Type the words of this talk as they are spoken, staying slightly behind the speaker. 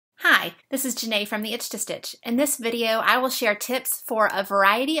Hi, this is Janae from the Itch to Stitch. In this video, I will share tips for a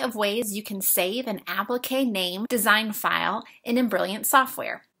variety of ways you can save an applique name design file in Embrilliance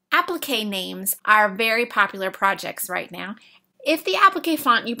software. Applique names are very popular projects right now. If the applique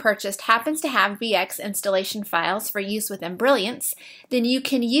font you purchased happens to have BX installation files for use with Embrilliance, then you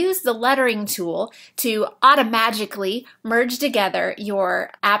can use the lettering tool to automatically merge together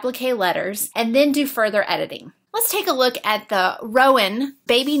your applique letters and then do further editing. Let's take a look at the rowan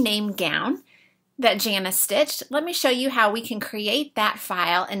baby name gown that Jana stitched. Let me show you how we can create that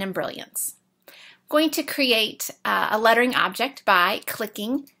file in Embrilliance. I'm going to create a lettering object by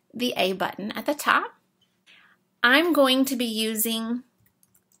clicking the A button at the top. I'm going to be using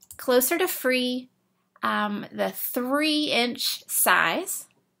closer to free, the 3-inch size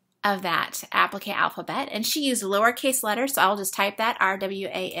of that applique alphabet, and she used lowercase letters, so I'll just type that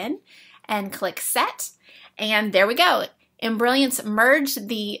RWAN and click set. And there we go. Embrilliance merged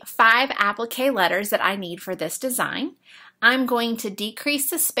the 5 applique letters that I need for this design. I'm going to decrease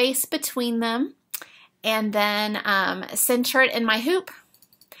the space between them and then center it in my hoop.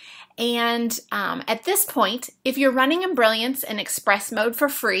 And at this point, if you're running Embrilliance in Express mode for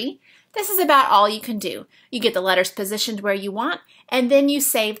free, this is about all you can do. You get the letters positioned where you want, and then you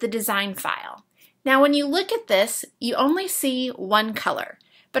save the design file. Now when you look at this, you only see one color.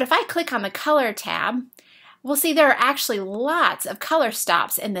 But if I click on the Color tab, we'll see there are actually lots of color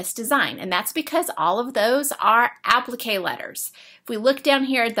stops in this design, and that's because all of those are applique letters. If we look down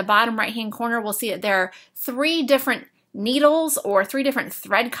here at the bottom right-hand corner, we'll see that there are 3 different needles or 3 different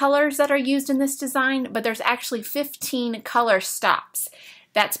thread colors that are used in this design, but there's actually 15 color stops.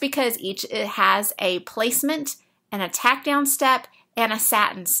 That's because each has a placement and a tack down step and a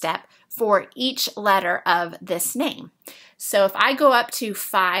satin step for each letter of this name. So if I go up to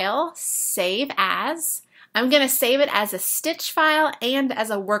File, Save As, I'm going to save it as a stitch file and as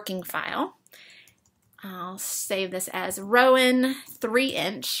a working file. I'll save this as rowan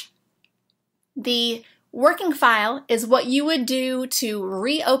 3-inch. The working file is what you would do to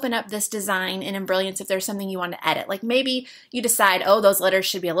reopen up this design in Embrilliance if there's something you want to edit. Like maybe you decide, oh, those letters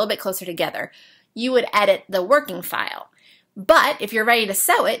should be a little bit closer together. You would edit the working file. But if you're ready to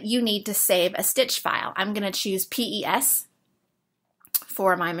sew it, you need to save a stitch file. I'm going to choose PES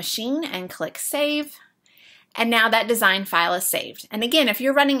for my machine and click Save. And now that design file is saved. And again, if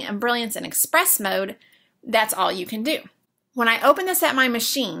you're running Embrilliance in Express mode, that's all you can do. When I open this at my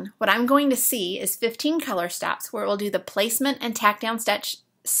machine, what I'm going to see is 15 color stops where it will do the placement and tack down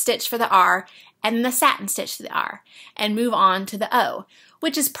stitch for the R and the satin stitch to the R and move on to the O,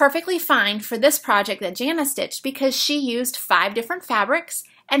 which is perfectly fine for this project that Jana stitched because she used 5 different fabrics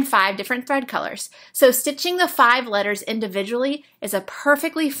and 5 different thread colors. So stitching the 5 letters individually is a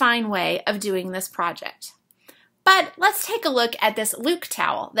perfectly fine way of doing this project. But let's take a look at this Luke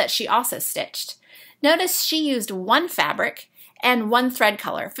towel that she also stitched. Notice she used 1 fabric and 1 thread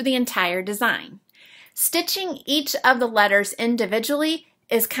color for the entire design. Stitching each of the letters individually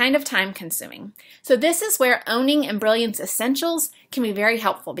is kind of time consuming. So this is where owning Embrilliance Essentials can be very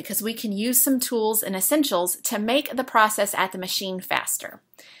helpful because we can use some tools in Essentials to make the process at the machine faster.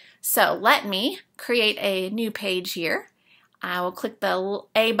 So let me create a new page here. I will click the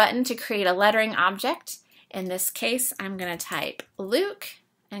A button to create a lettering object. In this case, I'm going to type Luke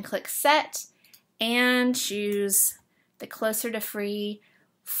and click Set and choose the closer to free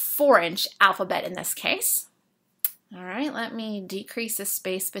 4-inch alphabet in this case. All right, let me decrease the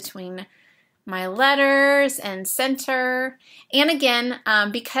space between my letters and center. And again,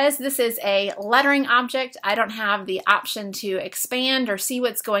 because this is a lettering object, I don't have the option to expand or see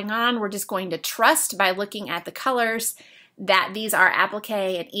what's going on. We're just going to trust by looking at the colors that these are applique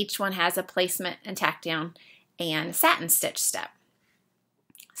and each one has a placement and tack down and satin stitch step.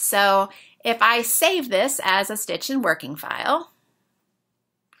 So if I save this as a stitch and working file,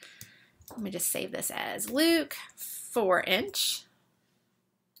 let me just save this as Luke 4-inch.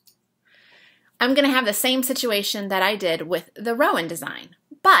 I'm going to have the same situation that I did with the rowan design.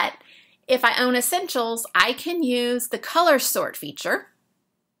 But if I own Essentials, I can use the color sort feature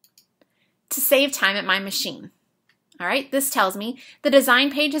to save time at my machine. All right, this tells me the design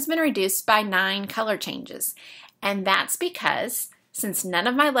page has been reduced by 9 color changes. And that's because since none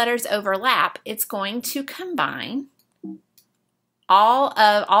of my letters overlap, it's going to combine all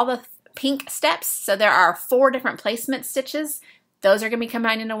the pink steps. So there are 4 different placement stitches. Those are going to be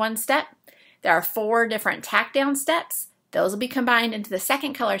combined into 1 step. There are 4 different tack down steps. Those will be combined into the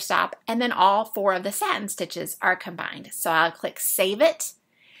second color stop. And then all 4 of the satin stitches are combined. So I'll click Save It.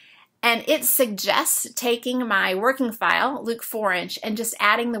 And it suggests taking my working file, Luke 4-inch, and just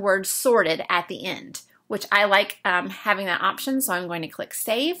adding the word sorted at the end, which I like having that option, so I'm going to click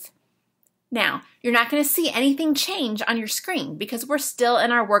Save. Now, you're not going to see anything change on your screen because we're still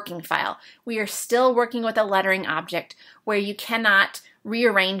in our working file. We are still working with a lettering object where you cannot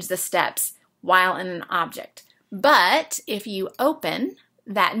rearrange the steps while in an object. But if you open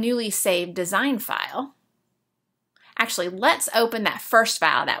that newly saved design file, actually, let's open that first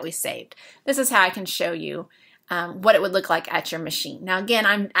file that we saved. This is how I can show you what it would look like at your machine. Now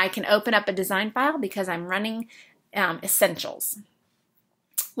again, I can open up a design file because I'm running Essentials.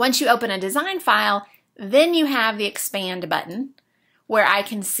 Once you open a design file, then you have the expand button where I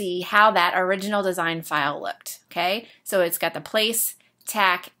can see how that original design file looked, okay? So it's got the place,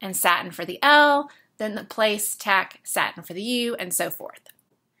 tack, and satin for the L, then the place, tack, satin for the U, and so forth.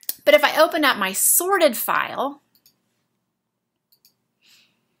 But if I open up my sorted file,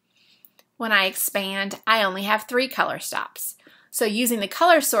 when I expand, I only have 3 color stops. So using the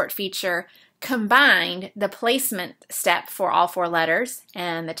color sort feature, combined the placement step for all 4 letters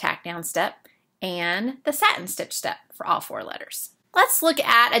and the tack down step and the satin stitch step for all 4 letters. Let's look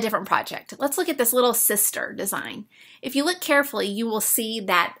at a different project. Let's look at this little sister design. If you look carefully, you will see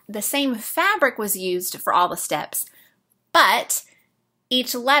that the same fabric was used for all the steps, but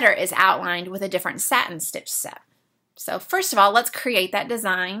each letter is outlined with a different satin stitch step. So first of all, let's create that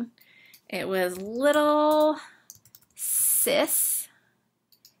design. It was little sis.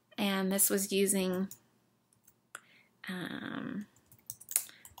 And this was using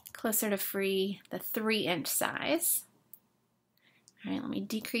closer to free, the 3-inch size. All right, let me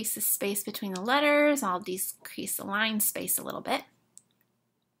decrease the space between the letters. I'll decrease the line space a little bit.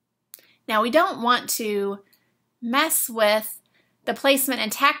 Now we don't want to mess with the placement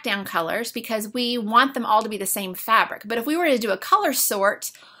and tack down colors because we want them all to be the same fabric. But if we were to do a color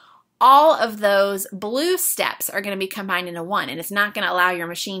sort, all of those blue steps are going to be combined into one, and it's not going to allow your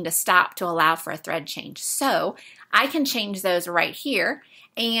machine to stop to allow for a thread change. So I can change those right here,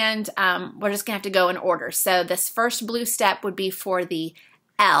 and we're just going to have to go in order. So this first blue step would be for the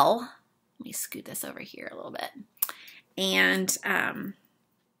L. Let me scoot this over here a little bit. And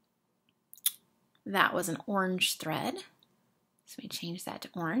that was an orange thread. So we change that to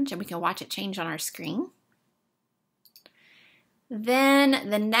orange, and we can watch it change on our screen. Then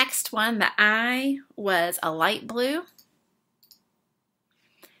the next one, the I, was a light blue.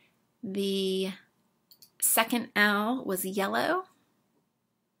 The second L was yellow.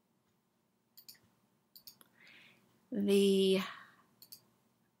 The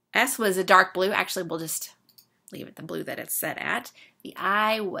S was a dark blue. Actually, we'll just leave it the blue that it's set at. The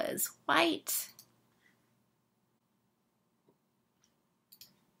I was white.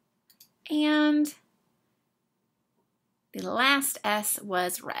 And the last S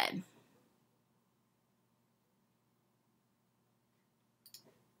was red.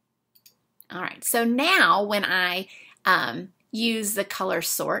 All right, so now when I use the color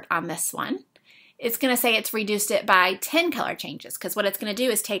sort on this one, it's going to say it's reduced it by 10 color changes, because what it's going to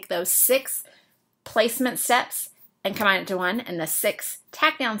do is take those 6 placement steps and combine it to one, and the 6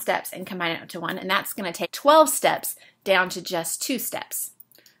 tack down steps and combine it to one, and that's going to take 12 steps down to just 2 steps.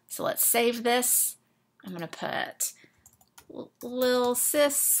 So let's save this. I'm going to put Lil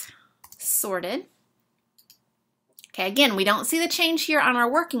Sis sorted. Okay, again, we don't see the change here on our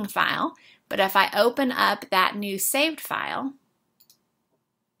working file, but if I open up that new saved file,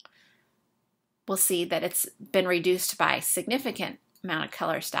 we'll see that it's been reduced by a significant amount of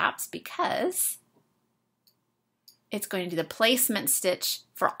color stops because it's going to do the placement stitch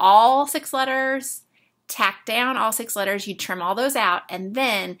for all 6 letters, tack down all 6 letters, you trim all those out, and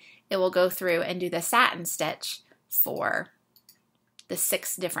then it will go through and do the satin stitch for the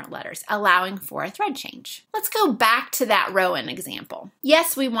 6 different letters, allowing for a thread change. Let's go back to that rowan example.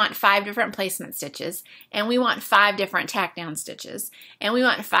 Yes, we want 5 different placement stitches, and we want 5 different tack down stitches, and we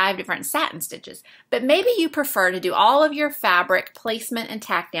want 5 different satin stitches, but maybe you prefer to do all of your fabric placement and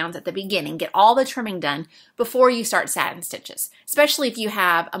tack downs at the beginning, get all the trimming done before you start satin stitches, especially if you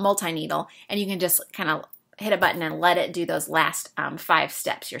have a multi-needle and you can just kind of hit a button and let it do those last 5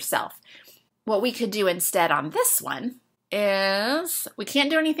 steps yourself. What we could do instead on this one is, we can't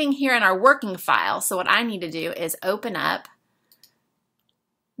do anything here in our working file, so what I need to do is open up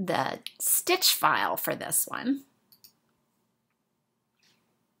the stitch file for this one.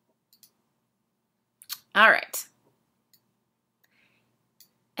 All right.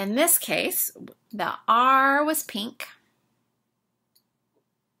 In this case, the R was pink.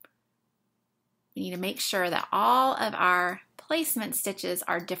 We need to make sure that all of our placement stitches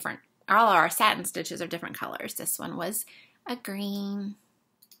are different. All of our satin stitches are different colors. This one was a green.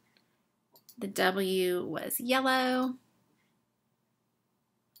 The W was yellow.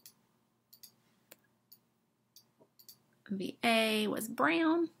 The A was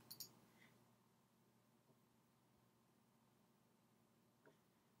brown.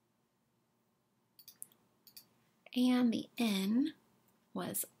 and the N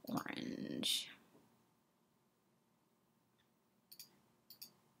was orange.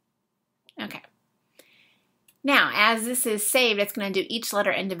 Okay. Now, as this is saved, it's going to do each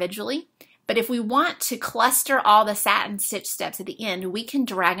letter individually. But if we want to cluster all the satin stitch steps at the end, we can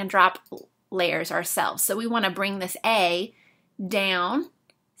drag and drop layers ourselves. So we want to bring this A down.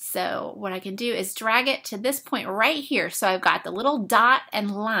 So what I can do is drag it to this point right here. So I've got the little dot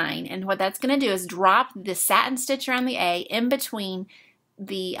and line, and what that's going to do is drop the satin stitch around the A in between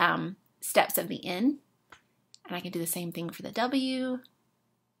the steps of the N. And I can do the same thing for the W.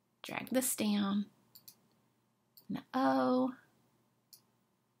 Drag this down. And the O,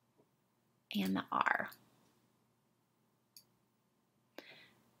 and the R.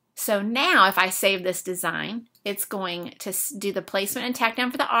 So now if I save this design, it's going to do the placement and tack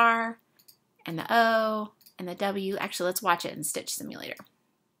down for the R, and the O, and the W. Actually, let's watch it in Stitch Simulator.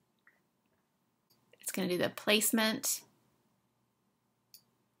 It's going to do the placement,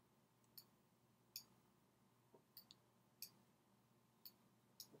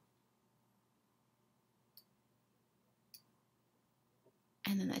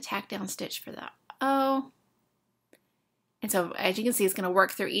 and then the tack down stitch for the O. And so as you can see, it's going to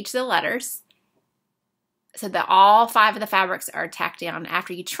work through each of the letters so that all 5 of the fabrics are tacked down.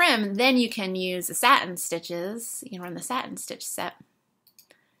 After you trim, then you can use the satin stitches. You can run the satin stitch set,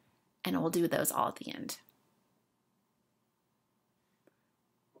 and it will do those all at the end.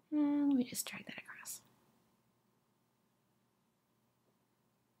 And let me just drag that across.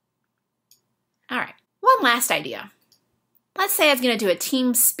 All right, one last idea. Let's say I was going to do a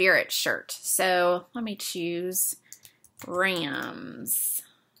Team Spirit shirt. So let me choose Rams.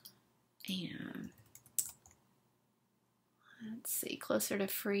 And let's see, closer to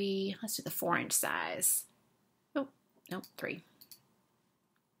free. Let's do the 4-inch size. Oh, nope, 3.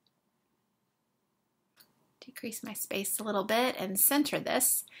 Decrease my space a little bit and center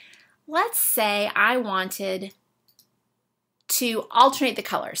this. Let's say I wanted to alternate the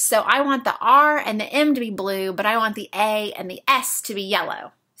colors. So I want the R and the M to be blue, but I want the A and the S to be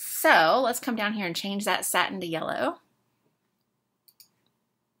yellow. So let's come down here and change that satin to yellow.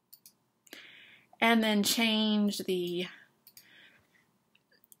 And then change the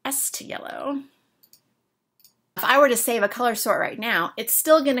S to yellow. If I were to save a color sort right now, it's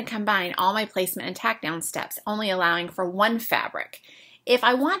still going to combine all my placement and tack down steps, only allowing for one fabric. If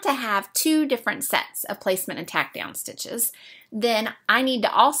I want to have 2 different sets of placement and tack down stitches, then I need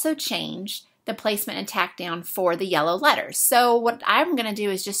to also change the placement and tack down for the yellow letters. So what I'm going to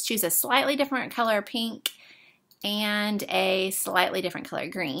do is just choose a slightly different color pink and a slightly different color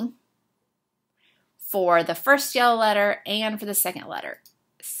green for the first yellow letter and for the second letter.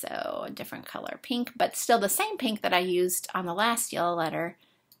 So a different color pink, but still the same pink that I used on the last yellow letter,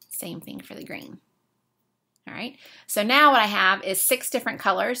 same thing for the green. All right, so now what I have is 6 different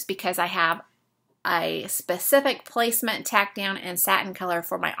colors because I have a specific placement, tack down, and satin color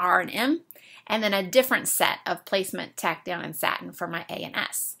for my R and M, and then a different set of placement, tack down, and satin for my A and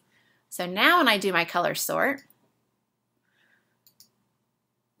S. So now when I do my color sort,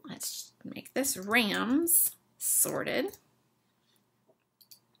 let's make this Rams sorted.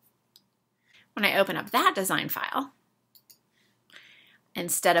 When I open up that design file,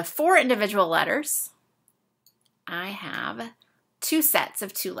 instead of 4 individual letters, I have 2 sets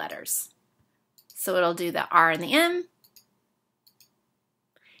of 2 letters. So it'll do the R and the M,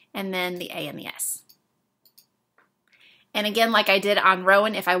 and then the A and the S. And again, like I did on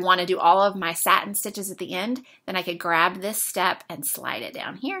Rowan, if I want to do all of my satin stitches at the end, then I could grab this step and slide it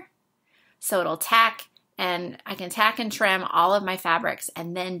down here. So it'll tack, and I can tack and trim all of my fabrics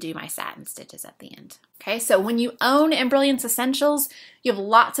and then do my satin stitches at the end. Okay, so when you own Embrilliance Essentials, you have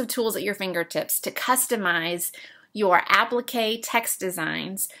lots of tools at your fingertips to customize your applique text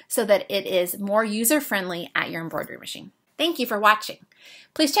designs so that it is more user-friendly at your embroidery machine. Thank you for watching.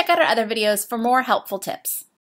 Please check out our other videos for more helpful tips.